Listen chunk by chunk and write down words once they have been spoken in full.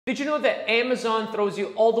Did you know that Amazon throws you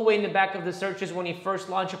all the way in the back of the searches when you first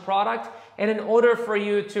launch a product? And in order for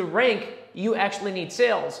you to rank, you actually need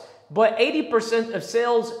sales. But 80% of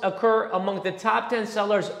sales occur among the top 10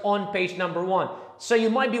 sellers on page number 1. So you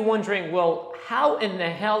might be wondering, well, how in the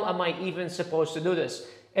hell am I even supposed to do this?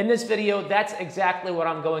 In this video, that's exactly what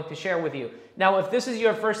I'm going to share with you. Now, if this is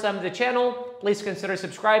your first time on the channel, please consider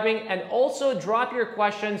subscribing and also drop your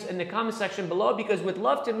questions in the comment section below because we'd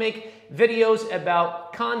love to make videos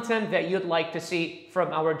about content that you'd like to see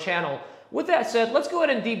from our channel. With that said, let's go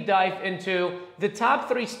ahead and deep dive into the top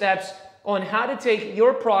 3 steps on how to take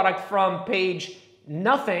your product from page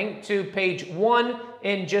nothing to page 1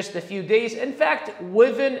 in just a few days. In fact,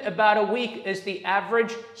 within about a week is the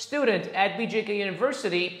average student at BJK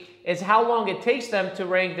University is how long it takes them to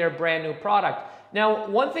rank their brand new product. Now,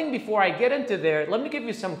 one thing before I get into there, let me give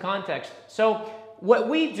you some context. So what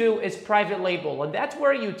we do is private label, and that's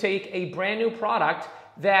where you take a brand new product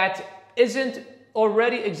that isn't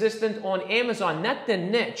already existent on Amazon, not the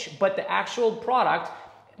niche, but the actual product,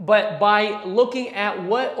 but by looking at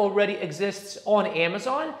what already exists on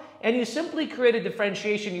Amazon, and you simply create a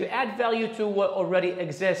differentiation. You add value to what already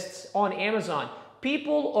exists on Amazon.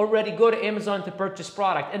 People already go to Amazon to purchase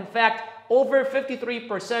product. In fact, over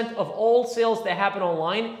 53% of all sales that happen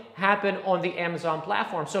online happen on the Amazon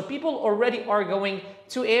platform. So people already are going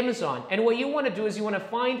to Amazon. And what you want to do is you want to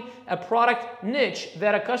find a product niche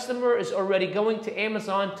that a customer is already going to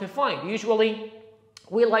Amazon to find. Usually,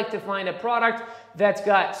 we like to find a product that's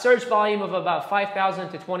got search volume of about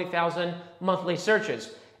 5,000 to 20,000 monthly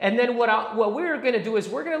searches. And then what we're going to do is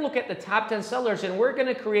we're going to look at the top 10 sellers and we're going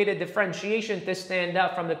to create a differentiation to stand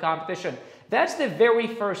out from the competition. That's the very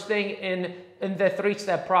first thing in the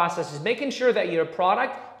 3-step process, is making sure that your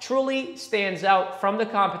product truly stands out from the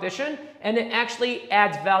competition and it actually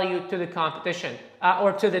adds value to the competition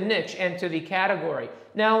or to the niche and to the category.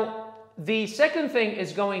 Now, the second thing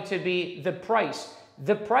is going to be the price.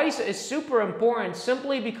 The price is super important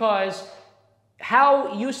simply because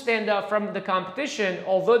how you stand out from the competition,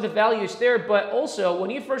 although the value is there, but also when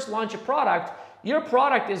you first launch a product, your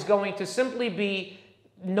product is going to simply be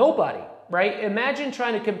nobody, right? Imagine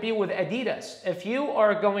trying to compete with Adidas. If you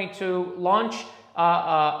are going to launch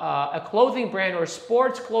a clothing brand or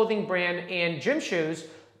sports clothing brand and gym shoes,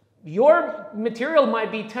 your material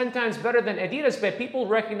might be 10 times better than Adidas, but people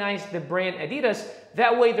recognize the brand Adidas.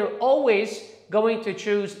 That way they're always going to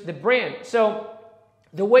choose the brand. So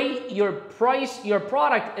the way your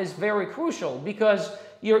product is very crucial because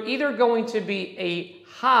you're either going to be a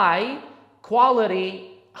high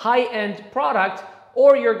quality, high-end product,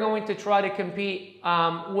 or you're going to try to compete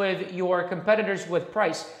with your competitors with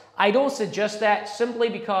price. I don't suggest that simply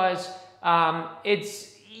because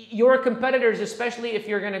it's your competitors, especially if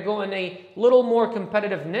you're going to go in a little more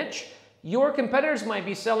competitive niche, your competitors might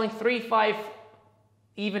be selling 3, 5,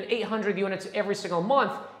 even 800 units every single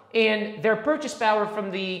month, and their purchase power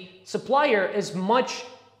from the supplier is much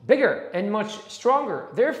bigger and much stronger.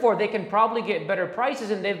 Therefore, they can probably get better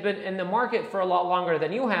prices, and they've been in the market for a lot longer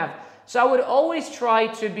than you have. So I would always try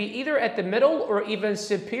to be either at the middle or even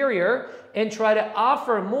superior and try to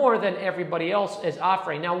offer more than everybody else is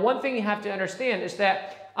offering. Now, one thing you have to understand is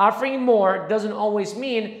that offering more doesn't always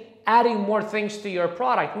mean adding more things to your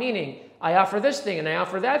product, meaning I offer this thing and I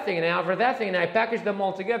offer that thing and I offer that thing and I package them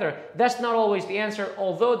all together. That's not always the answer,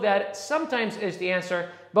 although that sometimes is the answer.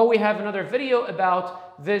 But we have another video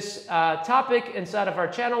about this topic inside of our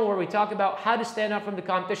channel where we talk about how to stand out from the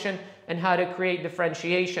competition and how to create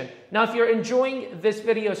differentiation. Now, if you're enjoying this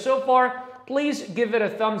video so far, please give it a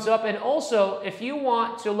thumbs up. And also, if you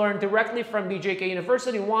want to learn directly from BJK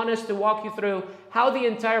University, want us to walk you through how the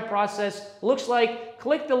entire process looks like,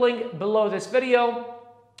 click the link below this video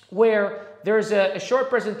where there's a short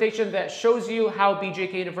presentation that shows you how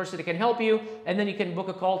BJK University can help you, and then you can book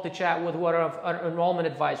a call to chat with one of our enrollment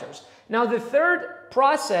advisors. Now, the third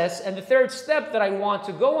process and the third step that I want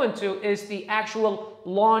to go into is the actual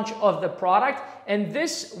launch of the product. And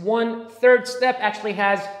this third step actually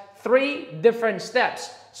has 3 different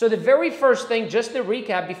steps. So the very first thing, just to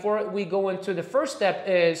recap before we go into the first step,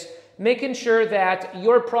 is making sure that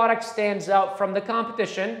your product stands out from the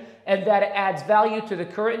competition and that it adds value to the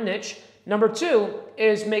current niche. Number 2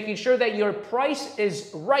 is making sure that your price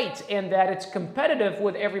is right and that it's competitive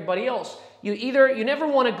with everybody else. You never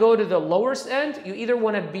want to go to the lowest end. You either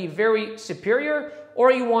want to be very superior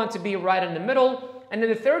or you want to be right in the middle. And then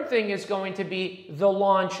the third thing is going to be the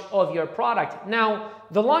launch of your product. Now,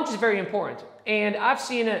 the launch is very important. And I've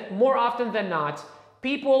seen it more often than not.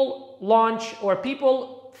 People launch or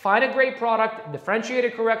people find a great product, differentiate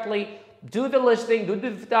it correctly, do the listing, do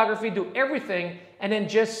the photography, do everything, and then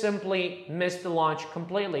just simply miss the launch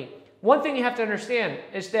completely. One thing you have to understand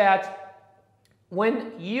is that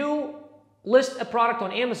when you list a product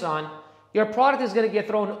on Amazon, your product is going to get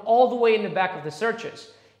thrown all the way in the back of the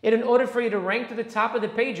searches. And in order for you to rank to the top of the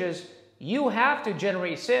pages, you have to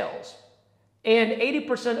generate sales. And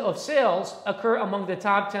 80% of sales occur among the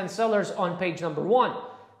top 10 sellers on page number 1.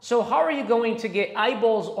 So how are you going to get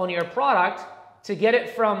eyeballs on your product to get it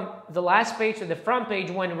from the last page to the front page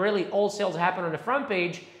when really all sales happen on the front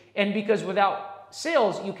page? And because without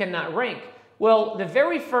sales, you cannot rank. Well, the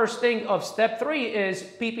very first thing of step 3 is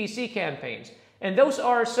PPC campaigns. And those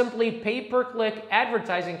are simply pay-per-click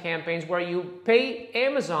advertising campaigns where you pay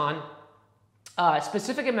Amazon a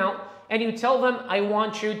specific amount and you tell them, I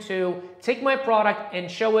want you to take my product and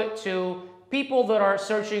show it to people that are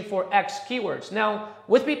searching for X keywords. Now,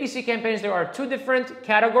 with PPC campaigns, there are 2 different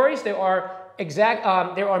categories. There are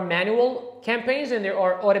manual campaigns and there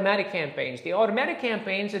are automatic campaigns. The automatic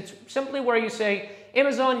campaigns, it's simply where you say,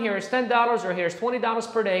 Amazon, here is $10 or here's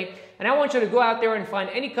 $20 per day, and I want you to go out there and find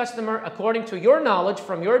any customer according to your knowledge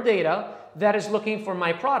from your data that is looking for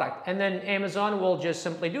my product. And then Amazon will just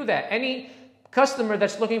simply do that. Any customer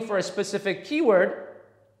that's looking for a specific keyword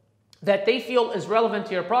that they feel is relevant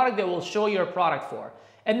to your product, they will show your product for.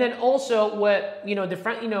 And then also what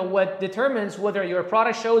determines whether your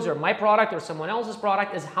product shows or my product or someone else's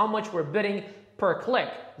product is how much we're bidding per click.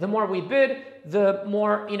 The more we bid, the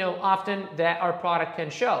more often that our product can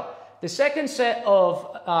show. The second set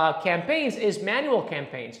of campaigns is manual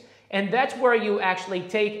campaigns. And that's where you actually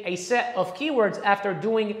take a set of keywords after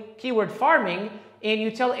doing keyword farming and you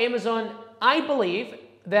tell Amazon, I believe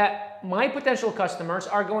that my potential customers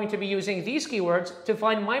are going to be using these keywords to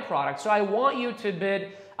find my product. So I want you to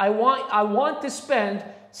bid, I want to spend,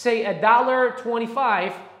 say,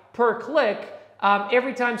 $1.25 per click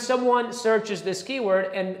every time someone searches this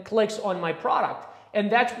keyword and clicks on my product.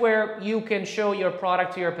 And that's where you can show your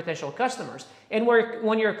product to your potential customers. And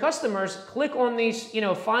when your customers click on these,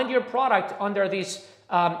 find your product under these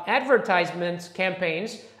advertisement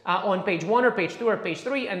campaigns on page 1 or page 2 or page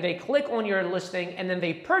 3, and they click on your listing and then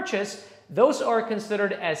they purchase, those are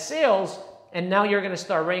considered as sales. And now you're going to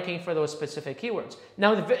start ranking for those specific keywords.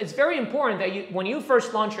 Now, it's very important that when you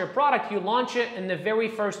first launch your product, you launch it in the very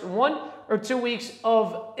first 1 or 2 weeks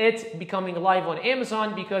of it becoming live on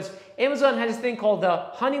Amazon, because Amazon has this thing called the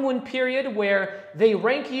honeymoon period where they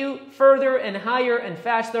rank you further and higher and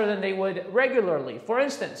faster than they would regularly. For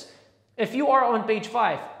instance, if you are on page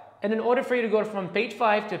 5, and in order for you to go from page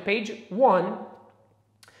 5 to page 1,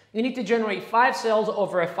 you need to generate 5 sales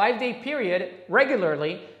over a 5-day period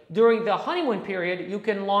regularly. During the honeymoon period, you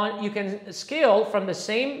can scale from the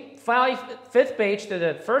same 5th page to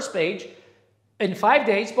the first page in 5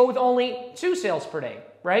 days, but with only 2 sales per day,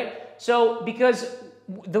 right? So because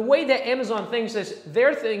the way that Amazon thinks is,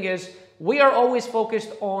 their thing is, we are always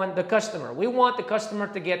focused on the customer. We want the customer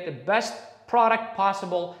to get the best product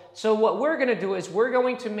possible. So what we're going to do is we're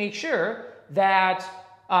going to make sure that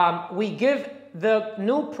we give the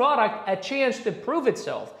new product a chance to prove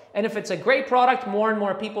itself. And if it's a great product, more and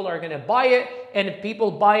more people are going to buy it. And if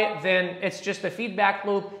people buy it, then it's just a feedback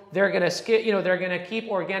loop. They're going to they're going to keep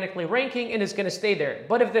organically ranking and it's going to stay there.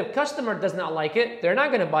 But if the customer does not like it, they're not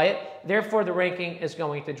going to buy it. Therefore, the ranking is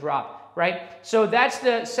going to drop, right? So that's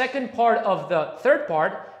the second part of the third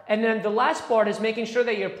part. And then the last part is making sure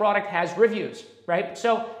that your product has reviews, right?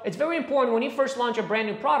 So it's very important when you first launch a brand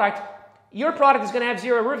new product, your product is going to have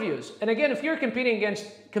 0 reviews. And again, if you're competing against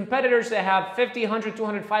competitors that have 50, 100,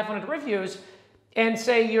 200, 500 reviews, and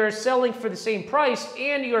say you're selling for the same price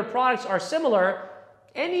and your products are similar,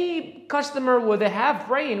 any customer with a half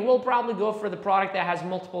brain will probably go for the product that has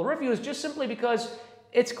multiple reviews just simply because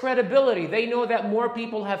it's credibility. They know that more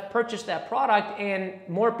people have purchased that product and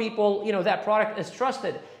more people, that product is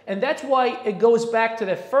trusted. And that's why it goes back to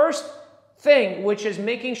the first thing, which is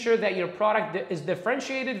making sure that your product is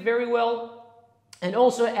differentiated very well and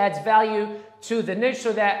also adds value to the niche,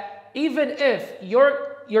 so that even if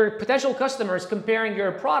your potential customer is comparing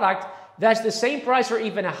your product that's the same price or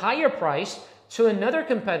even a higher price to another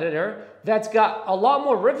competitor that's got a lot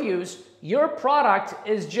more reviews, your product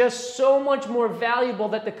is just so much more valuable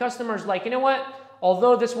that the customer's like, you know what?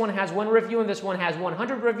 Although this one has 1 review and this one has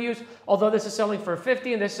 100 reviews, although this is selling for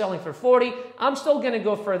 50 and this is selling for 40, I'm still going to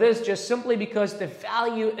go for this just simply because the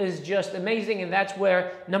value is just amazing. And that's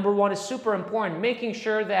where number 1 is super important. Making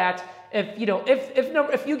sure that if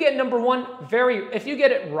you get number 1 if you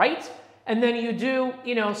get it right, and then you do,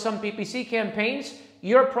 some PPC campaigns,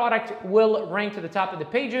 your product will rank to the top of the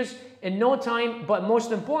pages in no time, but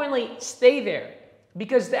most importantly, stay there.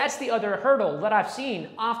 Because that's the other hurdle that I've seen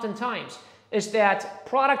oftentimes, is that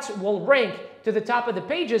products will rank to the top of the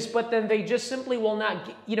pages, but then they just simply will not,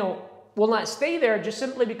 will not stay there just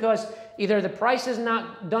simply because either the price is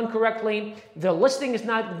not done correctly, the listing is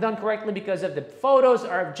not done correctly because of the photos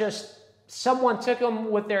are just, someone took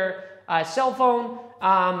them with their cell phone,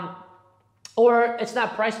 or it's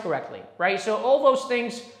not priced correctly, right? So all those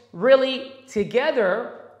things really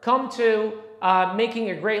together come to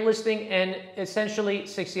making a great listing and essentially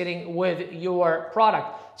succeeding with your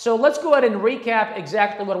product. So let's go ahead and recap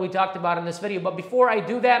exactly what we talked about in this video. But before I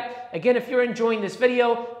do that, again, if you're enjoying this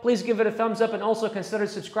video, please give it a thumbs up and also consider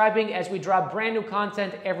subscribing as we drop brand new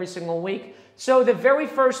content every single week. So the very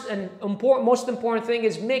first and most important thing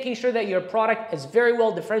is making sure that your product is very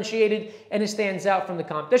well differentiated and it stands out from the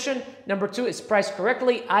competition. Number two is priced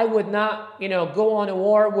correctly. I would not, go on a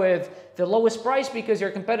war with the lowest price because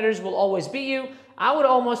your competitors will always beat you. I would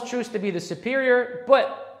almost choose to be the superior,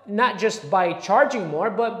 but not just by charging more,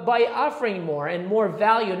 but by offering more and more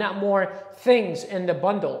value, not more things in the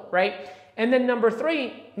bundle, right? And then number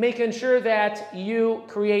three, making sure that you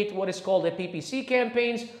create what is called a PPC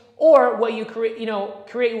campaigns, or what you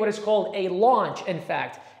create what is called a launch, in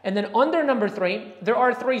fact. And then under number three, there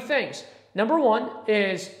are three things. Number one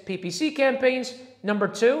is PPC campaigns. Number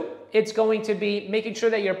two, it's going to be making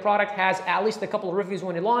sure that your product has at least a couple of reviews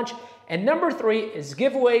when you launch. And number three is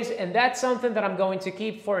giveaways, and that's something that I'm going to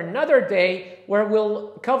keep for another day, where we'll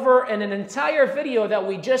cover in an entire video that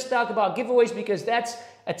we just talk about giveaways, because that's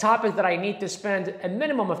a topic that I need to spend a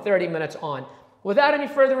minimum of 30 minutes on. Without any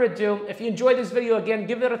further ado, if you enjoyed this video, again,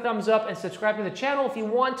 give it a thumbs up and subscribe to the channel. If you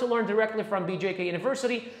want to learn directly from BJK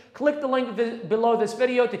University, click the link below this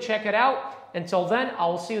video to check it out. Until then, I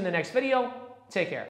will see you in the next video. Take care.